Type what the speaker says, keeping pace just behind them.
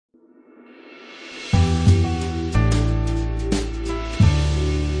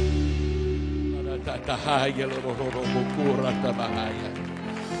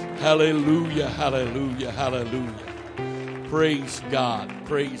Hallelujah, hallelujah, hallelujah. Praise God,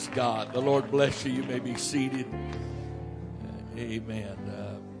 praise God. The Lord bless you. You may be seated. Amen.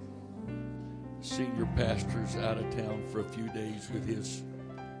 Senior pastor's out of town for a few days with his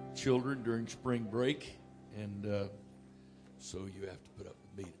children during spring break, and so you have to put up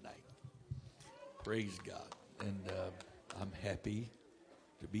with me tonight. Praise God. And I'm happy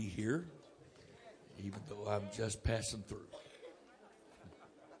to be here, even though I'm just passing through.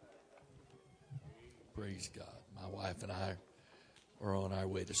 Praise God. My wife and I are on our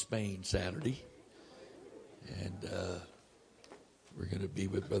way to Spain Saturday, and we're going to be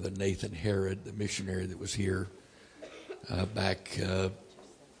with Brother Nathan Herod, the missionary that was here back, I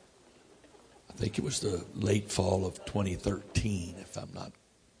think it was the late fall of 2013, if I'm not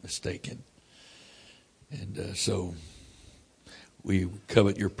mistaken. And so we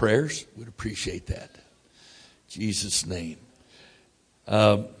covet your prayers. Would appreciate that. In Jesus' name.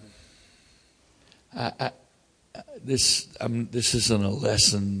 This isn't a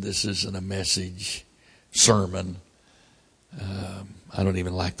lesson. This isn't a message, sermon. I don't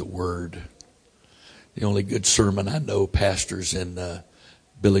even like the word. The only good sermon I know pastors in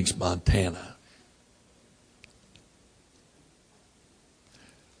Billings, Montana.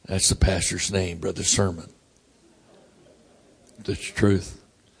 That's the pastor's name, Brother Sermon. That's the truth.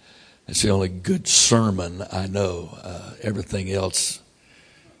 It's the only good sermon I know. Everything else,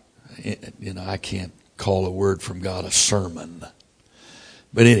 I can't call a word from God a sermon.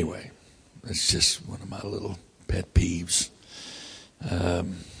 But anyway, it's just one of my little pet peeves.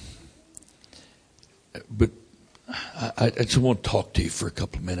 But I just want to talk to you for a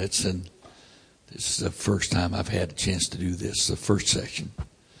couple of minutes, and this is the first time I've had a chance to do this, the first session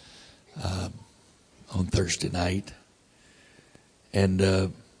on Thursday night.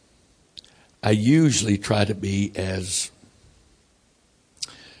 And I usually try to be as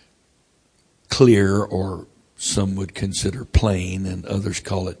clear, or some would consider plain, and others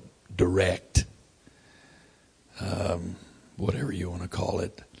call it direct, whatever you want to call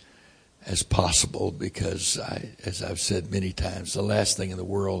it, as possible, because as I've said many times, the last thing in the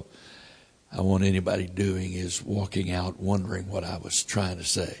world I want anybody doing is walking out wondering what I was trying to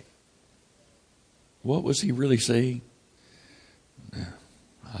say. What was he really saying?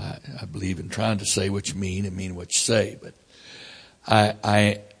 I believe in trying to say what you mean and mean what you say, but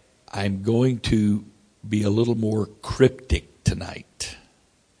I'm going to be a little more cryptic tonight,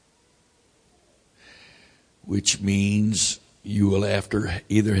 which means you will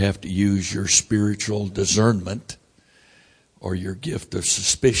either have to use your spiritual discernment or your gift of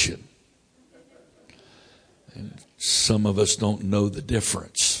suspicion. And some of us don't know the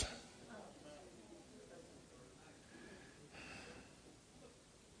difference.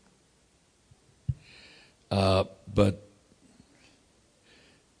 But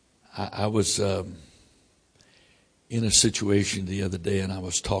I was in a situation the other day, and I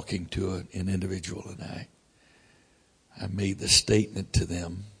was talking to an individual, and I made the statement to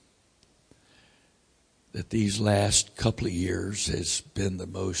them that these last couple of years has been the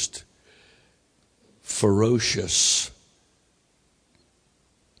most ferocious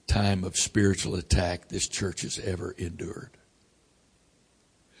time of spiritual attack this church has ever endured.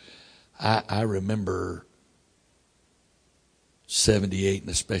 I remember 78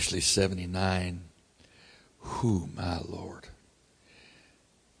 and especially 79. Whew, my Lord.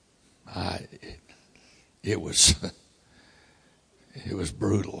 It was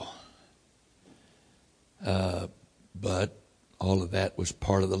brutal. But all of that was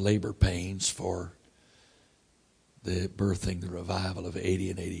part of the labor pains for the birthing the revival of 80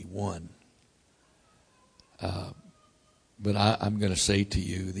 and 81. But I'm going to say to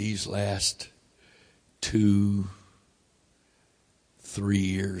you, these last 2-3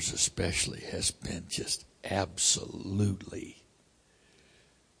 years especially has been just absolutely,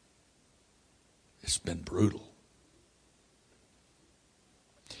 it's been brutal.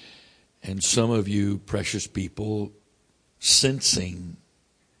 And some of you precious people sensing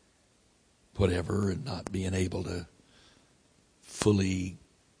whatever and not being able to fully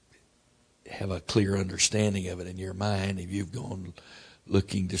have a clear understanding of it in your mind, if you've gone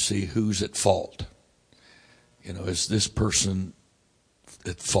looking to see who's at fault. Is this person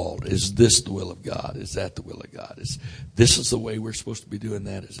at fault? Is this the will of God? Is that the will of God? This is the way we're supposed to be doing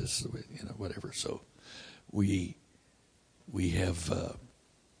that? Is this the way, whatever. So we have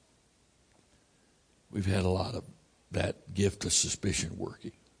we've had a lot of that gift of suspicion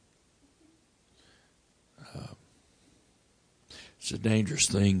working. It's a dangerous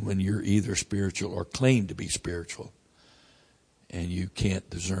thing when you're either spiritual or claim to be spiritual, and you can't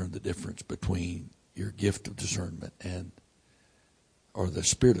discern the difference between your gift of discernment or the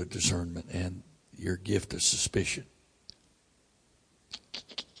spirit of discernment and your gift of suspicion.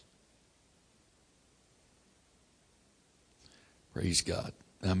 Praise God.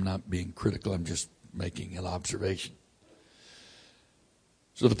 I'm not being critical. I'm just making an observation.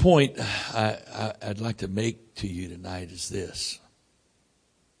 So the point I'd like to make to you tonight is this.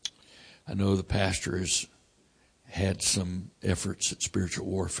 I know the pastor has had some efforts at spiritual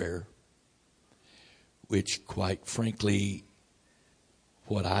warfare, which quite frankly,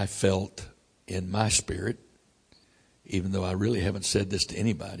 what I felt in my spirit, even though I really haven't said this to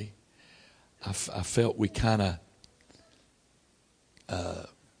anybody, I felt we kind of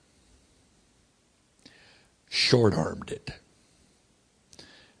short-armed it.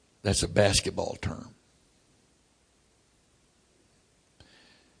 That's a basketball term.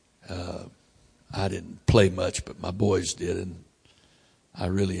 I didn't play much, but my boys did, and I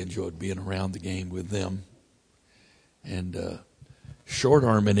really enjoyed being around the game with them. And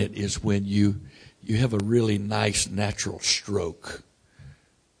short-arming it is when you have a really nice natural stroke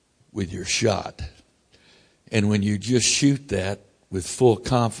with your shot. And when you just shoot that with full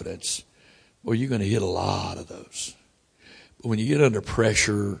confidence, well, you're going to hit a lot of those. But when you get under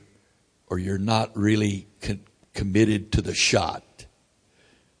pressure or you're not really committed to the shot,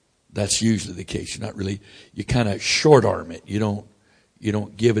 that's usually the case. You're not really, you kind of short arm it. You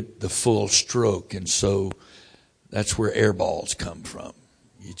don't give it the full stroke. And so that's where air balls come from.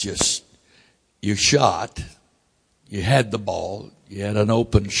 You shot, you had the ball, you had an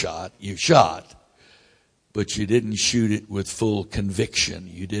open shot, you shot, but you didn't shoot it with full conviction.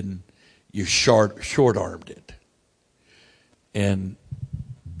 You short-armed it. And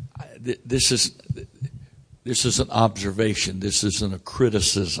this is an observation. This isn't a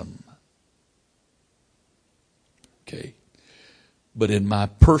criticism. Okay. But in my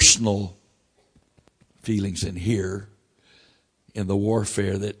personal feelings in here, in the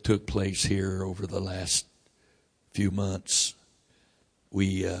warfare that took place here over the last few months,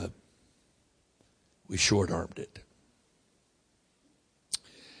 we short-armed it.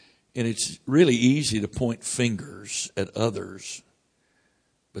 And it's really easy to point fingers at others,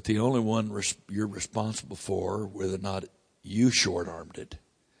 but the only one you're responsible for, whether or not you short-armed it,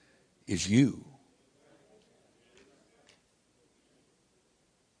 is you.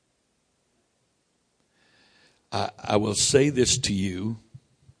 I will say this to you.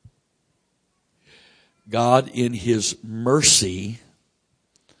 God, in His mercy,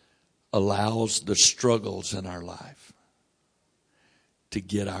 allows the struggles in our life to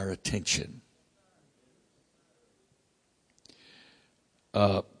get our attention.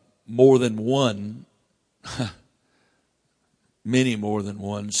 More than one, many more than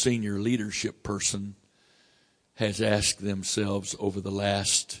one senior leadership person has asked themselves over the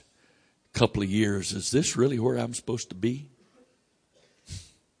last couple of years, is this really where I'm supposed to be?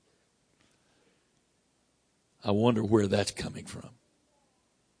 I wonder where that's coming from.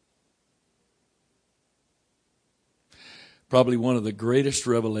 Probably one of the greatest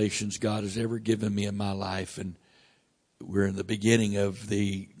revelations God has ever given me in my life, and we're in the beginning of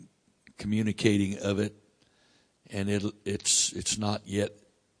the communicating of it, and it's not yet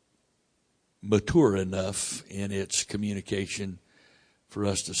mature enough in its communication for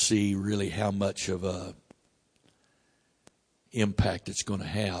us to see really how much of a impact it's going to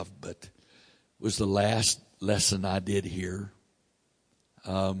have. But it was the last lesson I did here.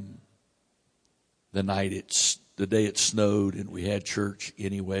 The day it snowed, and we had church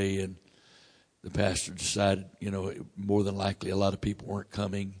anyway, and the pastor decided, more than likely a lot of people weren't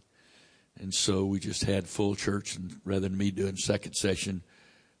coming. And so we just had full church, and rather than me doing second session,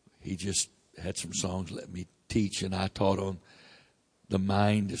 he just had some songs, let me teach, and I taught on the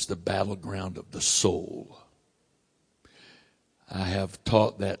mind is the battleground of the soul. I have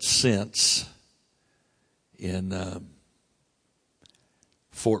taught that since in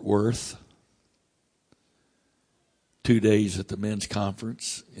Fort Worth, 2 days at the men's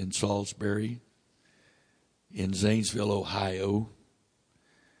conference in Salisbury, in Zanesville, Ohio,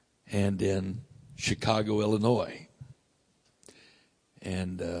 and in Chicago, Illinois.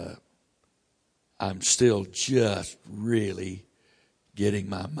 And I'm still just really getting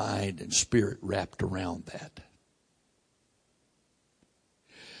my mind and spirit wrapped around that.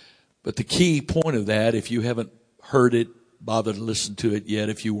 But the key point of that, if you haven't heard it, bother to listen to it yet,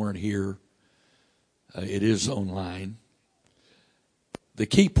 if you weren't here, it is online. The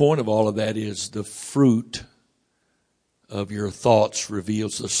key point of all of that is the fruit of your thoughts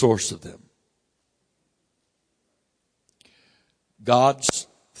reveals the source of them. God's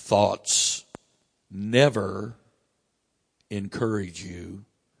thoughts never encourage you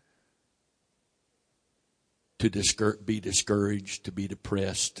to be discouraged, to be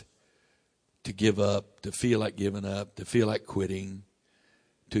depressed, to give up, to feel like giving up, to feel like quitting,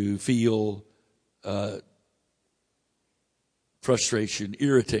 to feel frustration,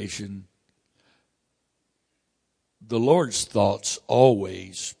 irritation. The Lord's thoughts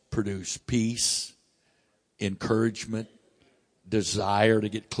always produce peace, encouragement, desire to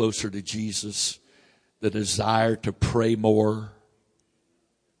get closer to Jesus, the desire to pray more.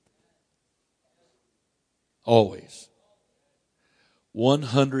 Always.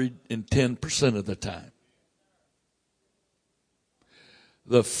 110% of the time.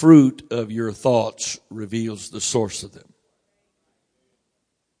 The fruit of your thoughts reveals the source of them.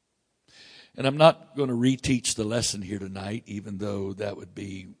 And I'm not going to reteach the lesson here tonight, even though that would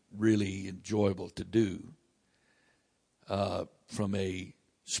be really enjoyable to do from a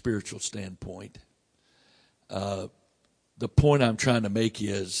spiritual standpoint. The point I'm trying to make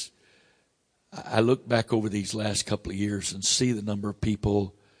is, I look back over these last couple of years and see the number of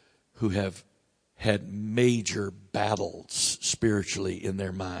people who have had major battles spiritually in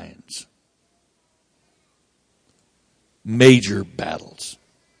their minds. Major battles.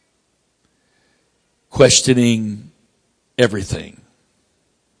 Questioning everything.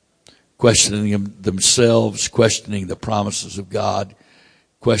 Questioning themselves, questioning the promises of God,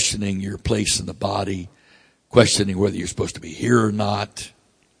 questioning your place in the body, questioning whether you're supposed to be here or not,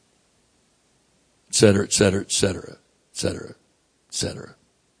 et cetera, et cetera, et cetera, et cetera, et cetera.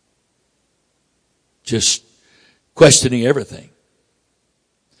 Just questioning everything.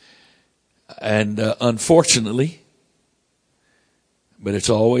 And unfortunately, but it's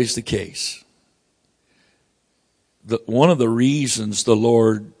always the case, one of the reasons the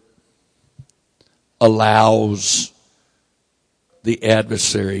Lord allows the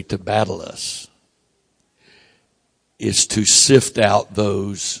adversary to battle us is to sift out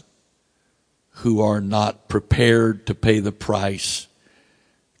those who are not prepared to pay the price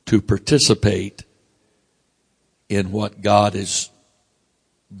to participate in what God is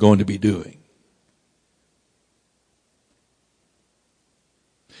going to be doing.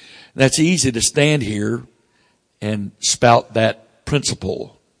 That's easy to stand here and spout that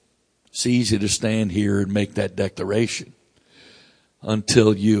principle. It's easy to stand here and make that declaration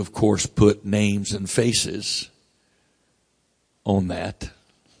until you, of course, put names and faces on that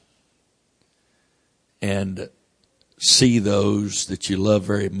and see those that you love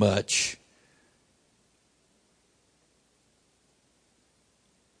very much.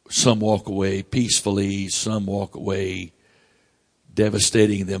 Some walk away peacefully, some walk away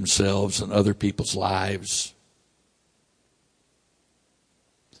devastating themselves and other people's lives.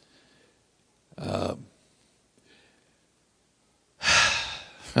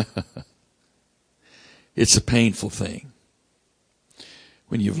 It's a painful thing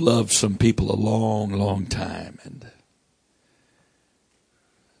when you've loved some people a long, long time and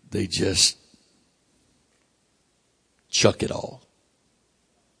they just chuck it all.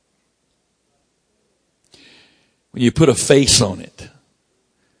 When you put a face on it,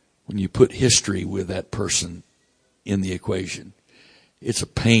 when you put history with that person in the equation, it's a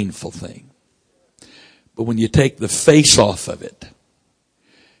painful thing. But when you take the face off of it,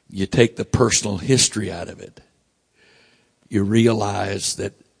 you take the personal history out of it, you realize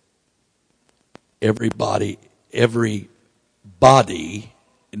that everybody,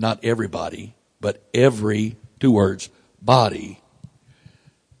 not everybody, but every, 2 words, body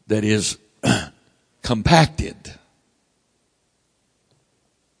that is compacted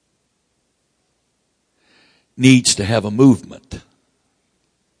needs to have a movement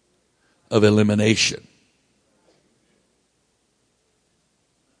of elimination.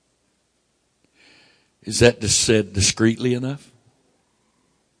 Is that just said discreetly enough?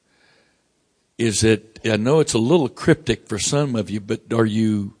 Is it, I know it's a little cryptic for some of you, but are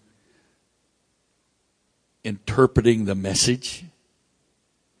you interpreting the message?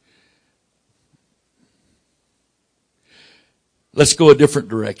 Let's go a different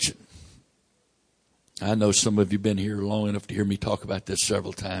direction. I know some of you have been here long enough to hear me talk about this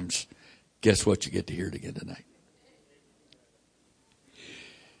several times. Guess what? You get to hear it again tonight.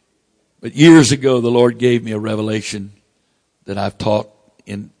 But years ago, the Lord gave me a revelation that I've taught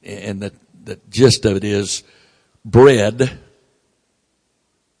in, and the gist of it is bread.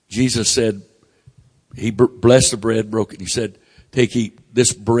 Jesus said, He blessed the bread, broke it. He said, take, eat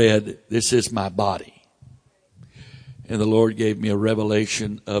this bread. This is my body. And the Lord gave me a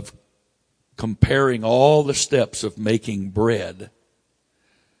revelation of comparing all the steps of making bread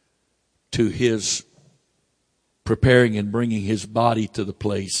to His preparing and bringing His body to the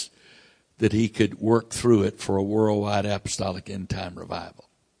place that He could work through it for a worldwide apostolic end time revival.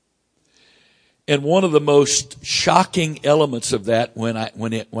 And one of the most shocking elements of that when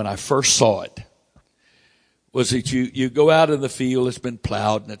I first saw it was that you go out in the field, it's been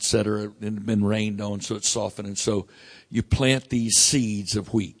plowed and et cetera, and been rained on, so it's softened. And so you plant these seeds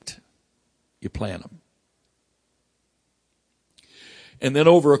of wheat. You plant them. And then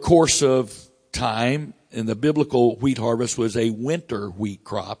over a course of time, and the biblical wheat harvest was a winter wheat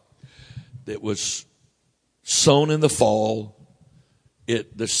crop that was sown in the fall.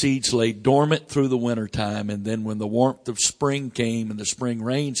 The seeds lay dormant through the winter time, and then when the warmth of spring came and the spring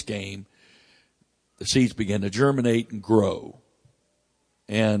rains came, the seeds began to germinate and grow.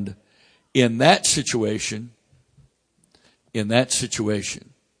 And in that situation, that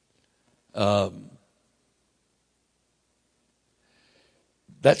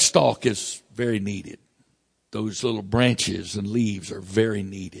stalk is very needed. Those little branches and leaves are very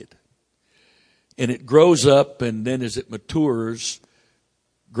needed. And it grows up, and then as it matures,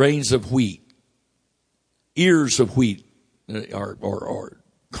 grains of wheat, ears of wheat, or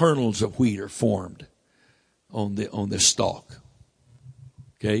kernels of wheat are formed on this stalk.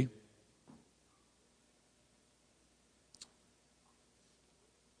 Okay?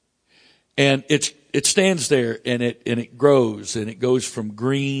 And it stands there, and it grows, and it goes from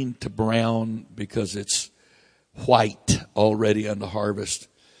green to brown because it's white already on the harvest.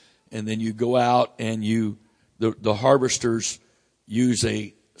 And then you go out and the harvesters use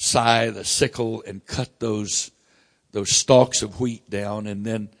a scythe, a sickle, and cut those stalks of wheat down, and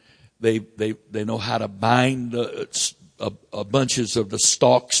then they know how to bind bunches of the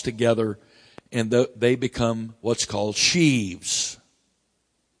stalks together, and they become what's called sheaves.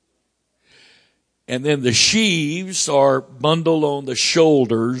 And then the sheaves are bundled on the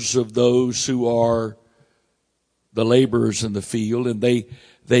shoulders of those who are the laborers in the field, and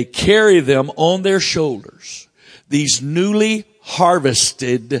they carry them on their shoulders. These newly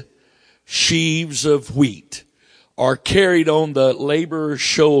harvested sheaves of wheat are carried on the laborer's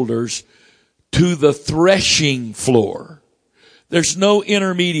shoulders to the threshing floor. There's no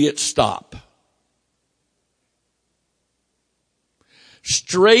intermediate stop.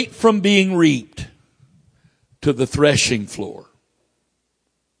 Straight from being reaped to the threshing floor.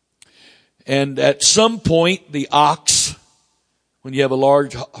 And at some point, the ox, when you have a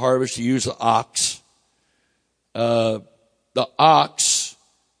large harvest, you use the ox. The ox,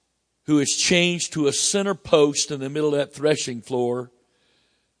 who is changed to a center post in the middle of that threshing floor,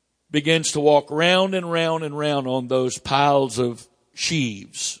 begins to walk round and round and round on those piles of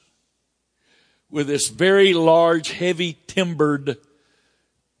sheaves with this very large, heavy timbered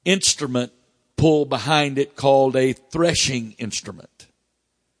instrument pull behind it called a threshing instrument.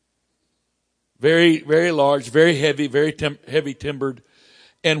 Very, very large, very heavy, heavy timbered.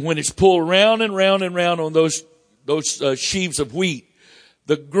 And when it's pulled round and round and round on those sheaves of wheat,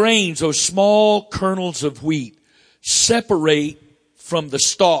 the grains, those small kernels of wheat, separate from the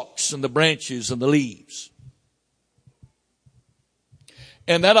stalks and the branches and the leaves.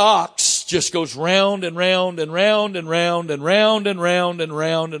 And that ox just goes round and round and round and round and round and round and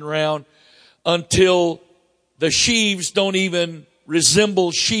round and round until the sheaves don't even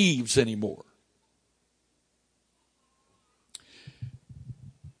resemble sheaves anymore.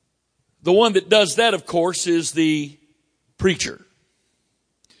 The one that does that, of course, is the preacher.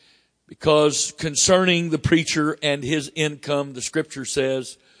 Because concerning the preacher and his income, the scripture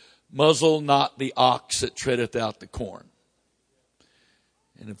says, muzzle not the ox that treadeth out the corn.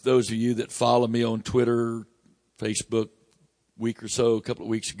 And if those of you that follow me on Twitter, Facebook, a couple of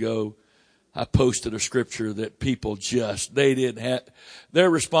weeks ago, I posted a scripture that people their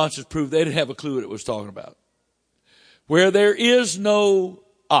responses proved they didn't have a clue what it was talking about. Where there is no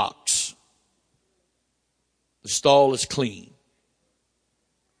ox, the stall is clean.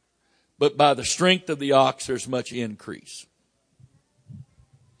 But by the strength of the ox, there's much increase.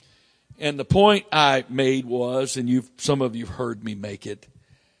 And the point I made was, and some of you have heard me make it,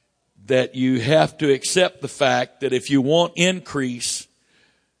 that you have to accept the fact that if you want increase,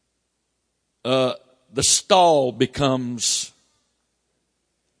 the stall becomes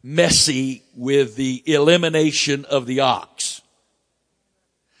messy with the elimination of the ox.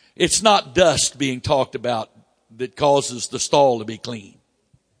 It's not dust being talked about that causes the stall to be clean.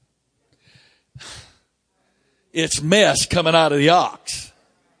 It's mess coming out of the ox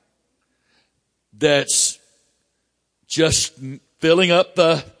that's just filling up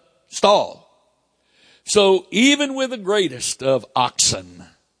the stall. So even with the greatest of oxen,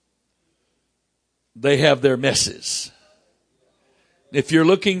 they have their messes. If you're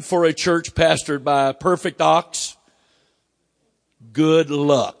looking for a church pastored by a perfect ox, good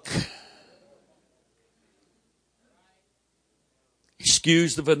luck.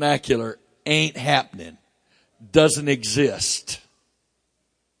 Excuse the vernacular. ain't happening. Doesn't exist.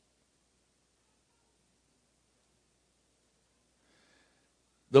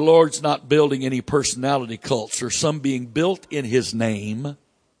 The Lord's not building any personality cults. There's some being built in His name,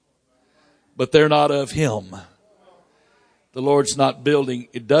 but they're not of Him. The Lord's not building,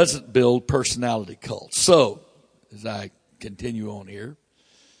 it doesn't build personality cults. So, as I continue on here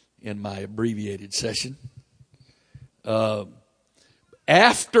in my abbreviated session, after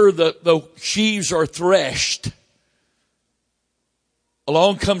the sheaves are threshed,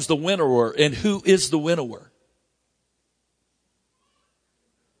 along comes the winnower. And who is the winnower?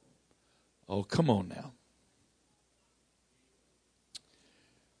 Oh, come on now.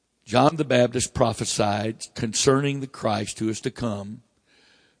 John the Baptist prophesied concerning the Christ who is to come,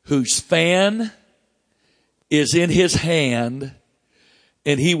 whose fan is in his hand,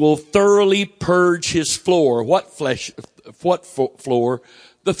 and he will thoroughly purge his floor. What floor?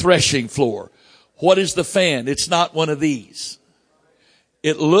 The threshing floor. What is the fan? It's not one of these.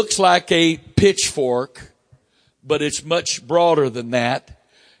 It looks like a pitchfork, but it's much broader than that.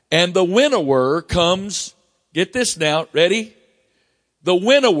 And the winnower comes, get this now, ready? The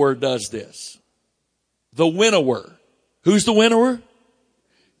winnower does this. The winnower. Who's the winnower?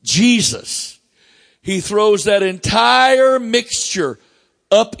 Jesus. He throws that entire mixture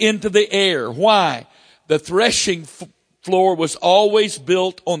up into the air. Why? The threshing floor was always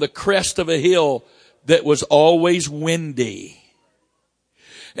built on the crest of a hill that was always windy.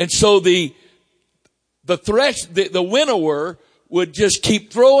 And so the winnower would just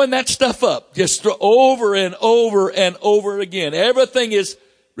keep throwing that stuff up. Just over and over and over again. Everything is,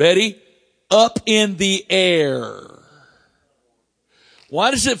 ready? Up in the air.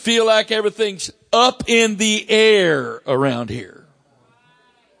 Why does it feel like everything's up in the air around here?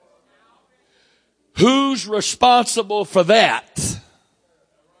 Who's responsible for that?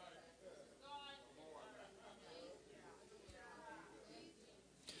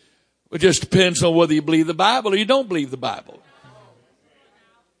 It just depends on whether you believe the Bible or you don't believe the Bible.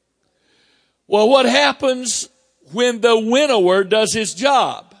 Well, what happens when the winnower does his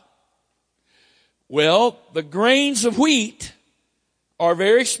job? Well, the grains of wheat are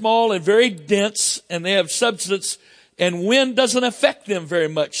very small and very dense, and they have substance, and wind doesn't affect them very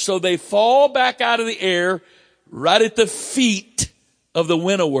much. So they fall back out of the air right at the feet of the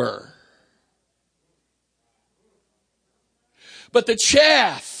winnower. But the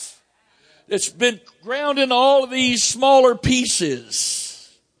chaff that's been ground in all of these smaller pieces,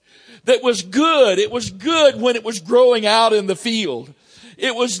 that was good. It was good when it was growing out in the field.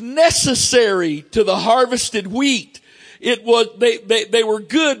 It was necessary to the harvested wheat. It was, they were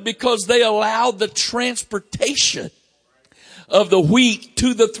good because they allowed the transportation of the wheat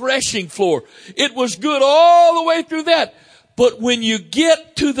to the threshing floor. It was good all the way through that. But when you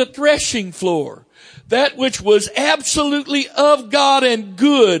get to the threshing floor, that which was absolutely of God and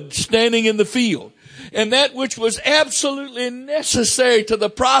good standing in the field, and that which was absolutely necessary to the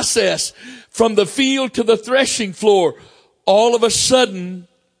process from the field to the threshing floor, all of a sudden,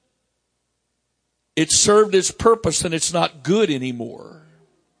 it served its purpose and it's not good anymore.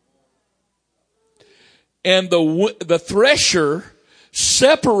 And the thresher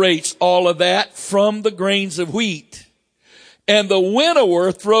separates all of that from the grains of wheat. And the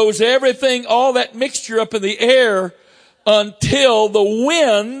winnower throws everything, all that mixture up in the air until the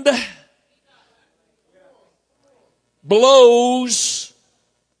wind blows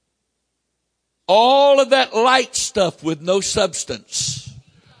all of that light stuff with no substance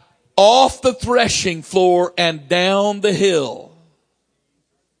off the threshing floor and down the hill.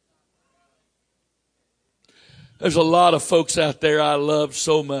 There's a lot of folks out there I love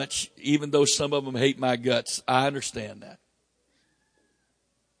so much, even though some of them hate my guts. I understand that.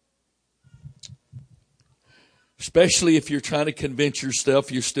 Especially if you're trying to convince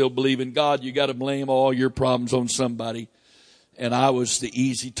yourself you still believe in God, you got to blame all your problems on somebody. And I was the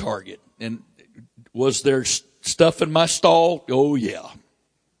easy target. And was there stuff in my stall? Oh, yeah.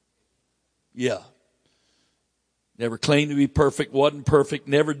 Yeah. Never claimed to be perfect, wasn't perfect,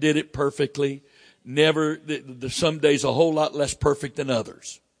 never did it perfectly. Never, some days a whole lot less perfect than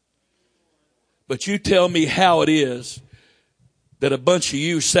others. But you tell me how it is that a bunch of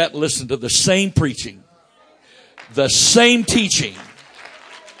you sat and listened to the same preaching, the same teaching,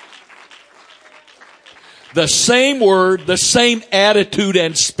 the same word, the same attitude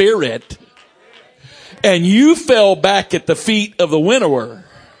and spirit, and you fell back at the feet of the winnower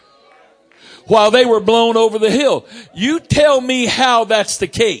while they were blown over the hill. You tell me how that's the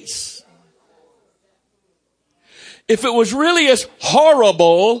case. If it was really as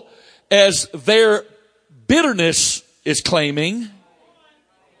horrible as their bitterness is claiming,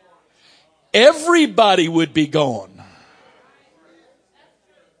 everybody would be gone.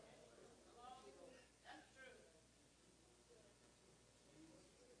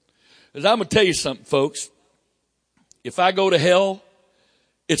 Because I'm going to tell you something, folks. If I go to hell,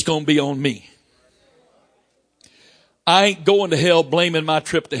 it's going to be on me. I ain't going to hell blaming my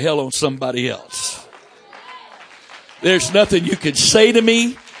trip to hell on somebody else. There's nothing you can say to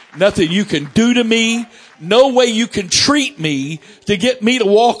me, nothing you can do to me, no way you can treat me to get me to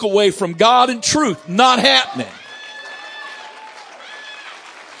walk away from God and truth. Not happening.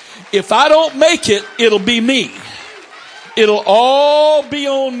 If I don't make it, it'll be me. It'll all be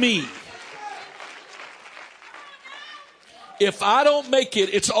on me. If I don't make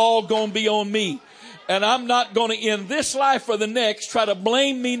it, it's all going to be on me. And I'm not going to, in this life or the next, try to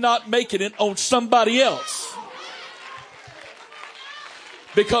blame me not making it on somebody else.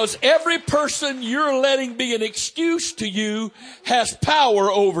 Because every person you're letting be an excuse to you has power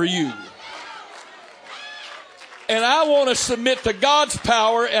over you. And I want to submit to God's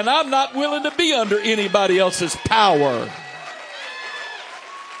power, and I'm not willing to be under anybody else's power.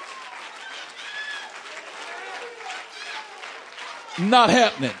 Not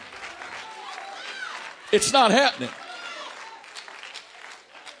happening. It's not happening.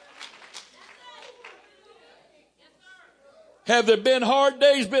 Have there been hard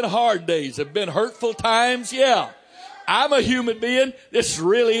days? Been hard days. Have been hurtful times? Yeah. I'm a human being. This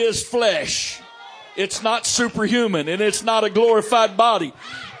really is flesh. It's not superhuman, and it's not a glorified body.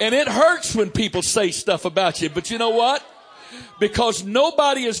 And it hurts when people say stuff about you. But you know what? Because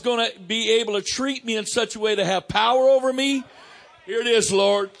nobody is going to be able to treat me in such a way to have power over me. Here it is,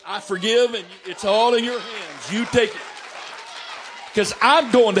 Lord. I forgive, and it's all in your hands. You take it. Because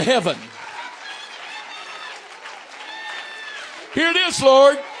I'm going to heaven. Here it is,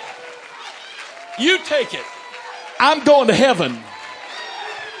 Lord. You take it. I'm going to heaven.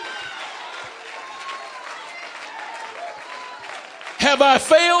 Have I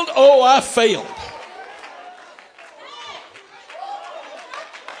failed? Oh, I failed.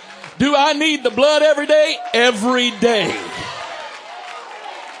 Do I need the blood every day? Every day.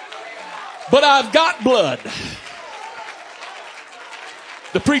 But I've got blood.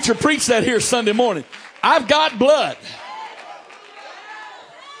 The preacher preached that here Sunday morning. I've got blood.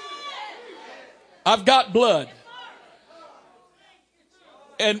 I've got blood.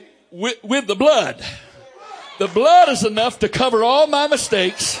 And with the blood is enough to cover all my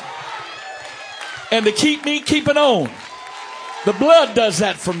mistakes and to keep me keeping on. The blood does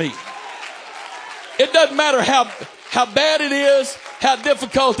that for me. It doesn't matter how bad it is, how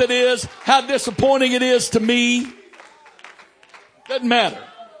difficult it is, how disappointing it is to me. Doesn't matter.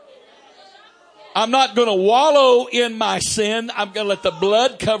 I'm not going to wallow in my sin. I'm going to let the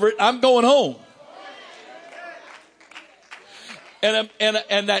blood cover it. I'm going home. And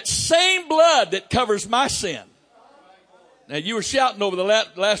that same blood that covers my sin. Now you were shouting over the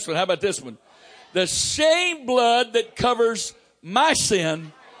last one. How about this one? The same blood that covers my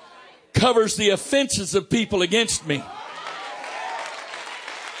sin covers the offenses of people against me.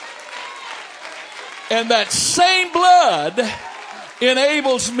 And that same blood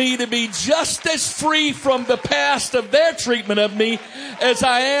enables me to be just as free from the past of their treatment of me as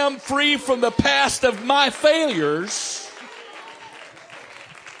I am free from the past of my failures.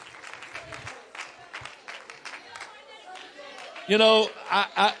 You know,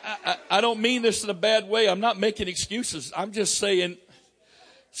 I don't mean this in a bad way. I'm not making excuses. I'm just saying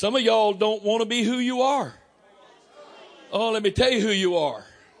some of y'all don't want to be who you are. Oh, let me tell you who you are.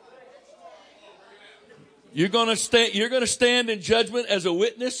 You're going to stand in judgment as a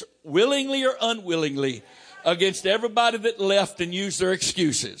witness, willingly or unwillingly, against everybody that left and used their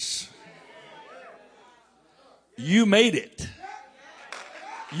excuses. You made it.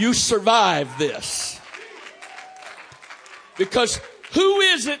 You survived this. Because who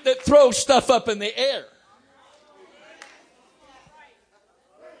is it that throws stuff up in the air?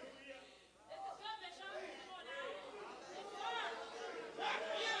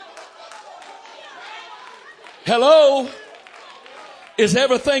 Hello? Is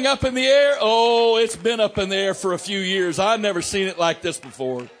everything up in the air? Oh, it's been up in the air for a few years. I've never seen it like this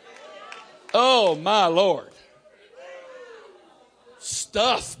before. Oh, my Lord.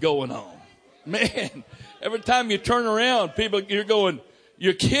 Stuff going on. Man, every time you turn around, people, you're going,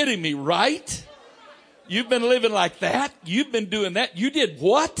 you're kidding me, right? You've been living like that? You've been doing that? You did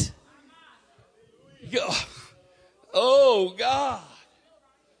what? Oh, God.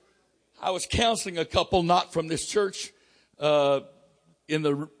 I was counseling a couple not from this church in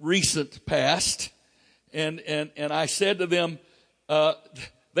the recent past, and I said to them,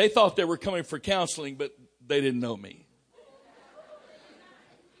 they thought they were coming for counseling, but they didn't know me.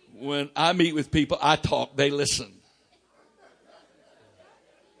 When I meet with people, I talk, they listen.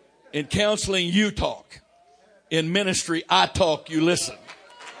 In counseling, you talk. In ministry, I talk, you listen.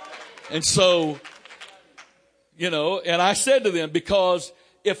 And so, and I said to them, because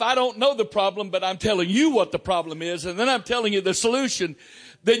if I don't know the problem, but I'm telling you what the problem is, and then I'm telling you the solution,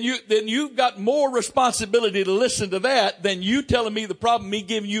 then you've got more responsibility to listen to that than you telling me the problem, me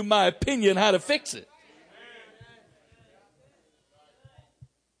giving you my opinion how to fix it.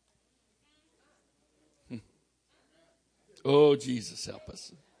 Oh, Jesus, help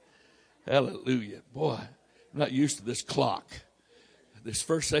us. Hallelujah. Boy, I'm not used to this clock. This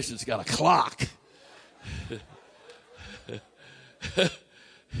first session's got a clock.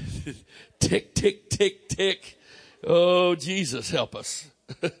 Tick, tick, tick, tick. Oh, Jesus, help us.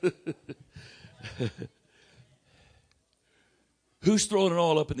 Who's throwing it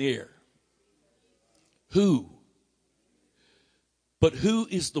all up in the air? Who? But who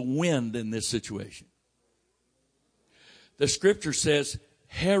is the wind in this situation? The scripture says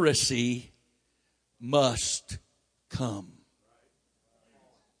heresy must come.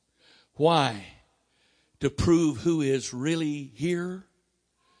 Why? To prove who is really here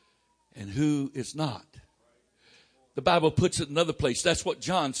and who is not. The Bible puts it in another place. That's what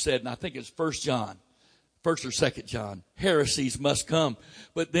John said, and I think it's 1 John, 1st or 2nd John. Heresies must come.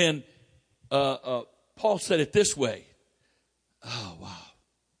 But then Paul said it this way. Oh, wow.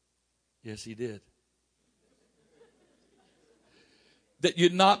 Yes, he did. That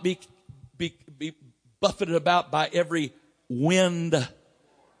you'd not be buffeted about by every wind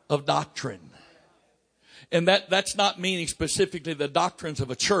of doctrine. And that's not meaning specifically the doctrines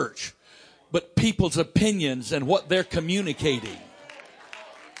of a church, but people's opinions and what they're communicating.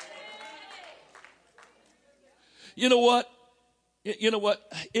 You know what?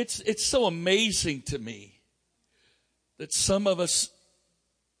 It's so amazing to me that some of us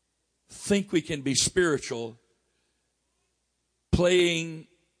think we can be spiritual playing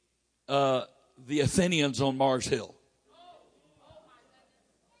the Athenians on Mars Hill.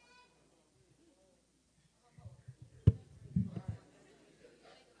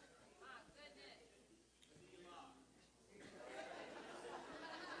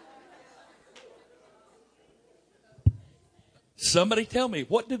 Somebody tell me,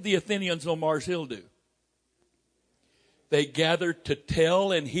 what did the Athenians on Mars Hill do? They gathered to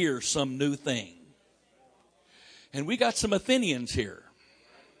tell and hear some new thing. And we got some Athenians here.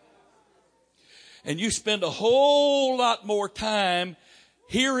 And you spend a whole lot more time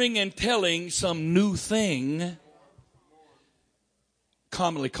hearing and telling some new thing,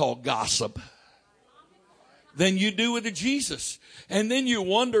 commonly called gossip, than you do with a Jesus. And then you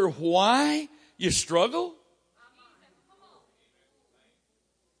wonder why you struggle.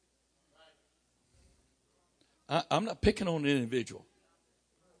 I'm not picking on an individual.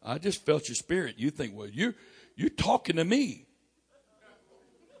 I just felt your spirit. You think, well, you're talking to me.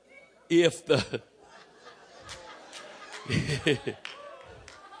 If the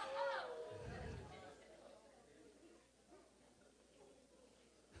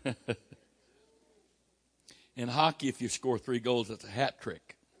in hockey, if you score 3 goals, that's a hat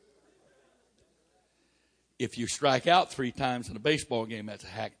trick. If you strike out 3 times in a baseball game, that's a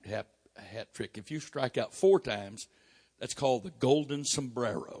hat trick. If you strike out 4 times, that's called the golden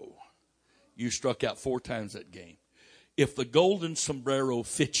sombrero. You struck out 4 times that game. If the golden sombrero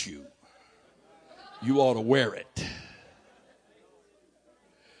fits you, you ought to wear it.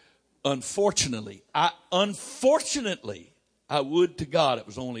 Unfortunately, I would to God it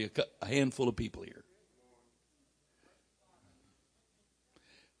was only a handful of people here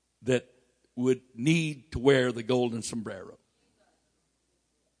that would need to wear the golden sombrero.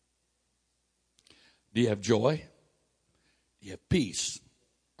 Do you have joy? Do you have peace?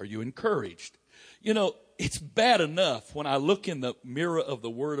 Are you encouraged? You know, it's bad enough when I look in the mirror of the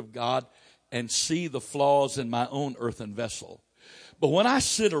Word of God and see the flaws in my own earthen vessel. But when I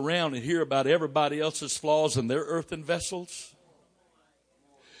sit around and hear about everybody else's flaws in their earthen vessels,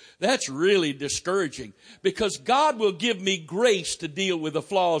 that's really discouraging, because God will give me grace to deal with the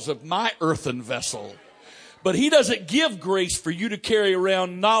flaws of my earthen vessel. But He doesn't give grace for you to carry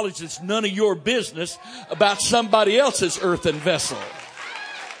around knowledge that's none of your business about somebody else's earthen vessel.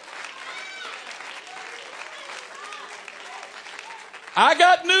 I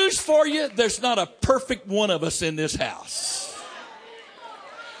got news for you. There's not a perfect one of us in this house.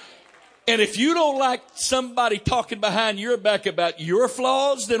 And if you don't like somebody talking behind your back about your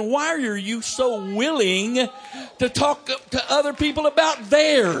flaws, then why are you so willing to talk to other people about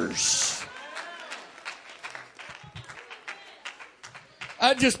theirs?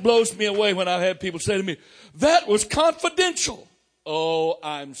 It just blows me away when I have people say to me, that was confidential. Oh,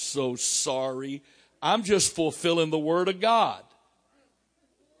 I'm so sorry. I'm just fulfilling the Word of God.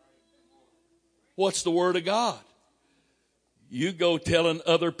 What's the Word of God? You go telling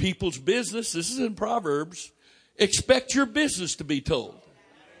other people's business. This is in Proverbs. Expect your business to be told.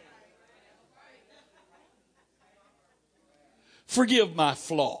 Forgive my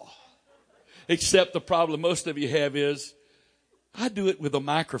flaw. Except the problem most of you have is, I do it with a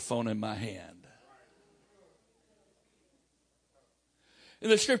microphone in my hand. And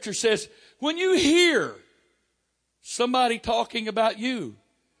the scripture says, when you hear somebody talking about you,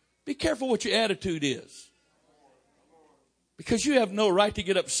 be careful what your attitude is. Because you have no right to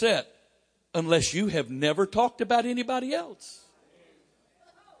get upset unless you have never talked about anybody else.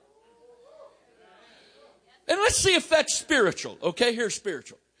 And let's see if that's spiritual. Okay, here's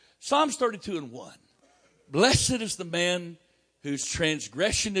spiritual. Psalms 32:1. Blessed is the man whose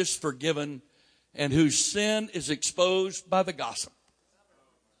transgression is forgiven and whose sin is exposed by the gossip.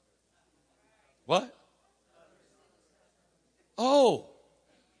 What? Oh.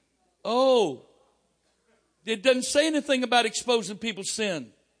 It doesn't say anything about exposing people's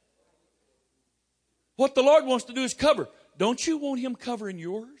sin. What the Lord wants to do is cover. Don't you want Him covering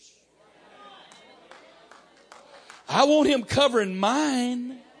yours? I want Him covering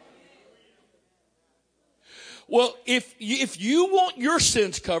mine. Well, if you want your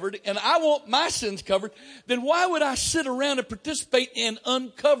sins covered and I want my sins covered, then why would I sit around and participate in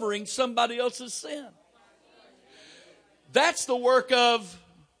uncovering somebody else's sin? That's the work of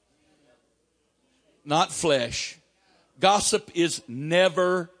not flesh. Gossip is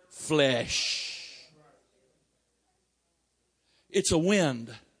never flesh. It's a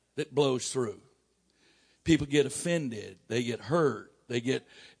wind that blows through. People get offended. They get hurt.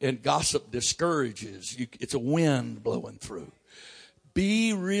 And gossip discourages. It's a wind blowing through.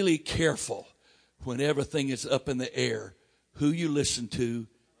 Be really careful when everything is up in the air, who you listen to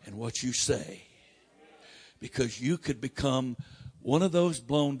and what you say. Because you could become one of those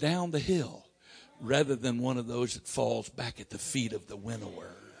blown down the hill rather than one of those that falls back at the feet of the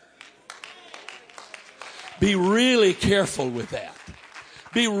winnower. Be really careful with that.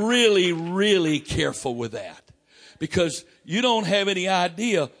 Be really, really careful with that. Because you don't have any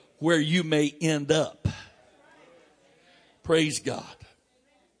idea where you may end up. Praise God.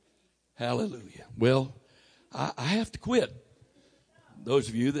 Hallelujah. Well, I have to quit. Those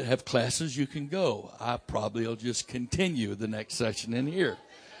of you that have classes, you can go. I probably will just continue the next session in here.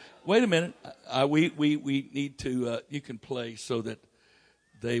 Wait a minute. We need to, you can play so that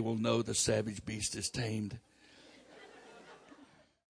they will know the savage beast is tamed.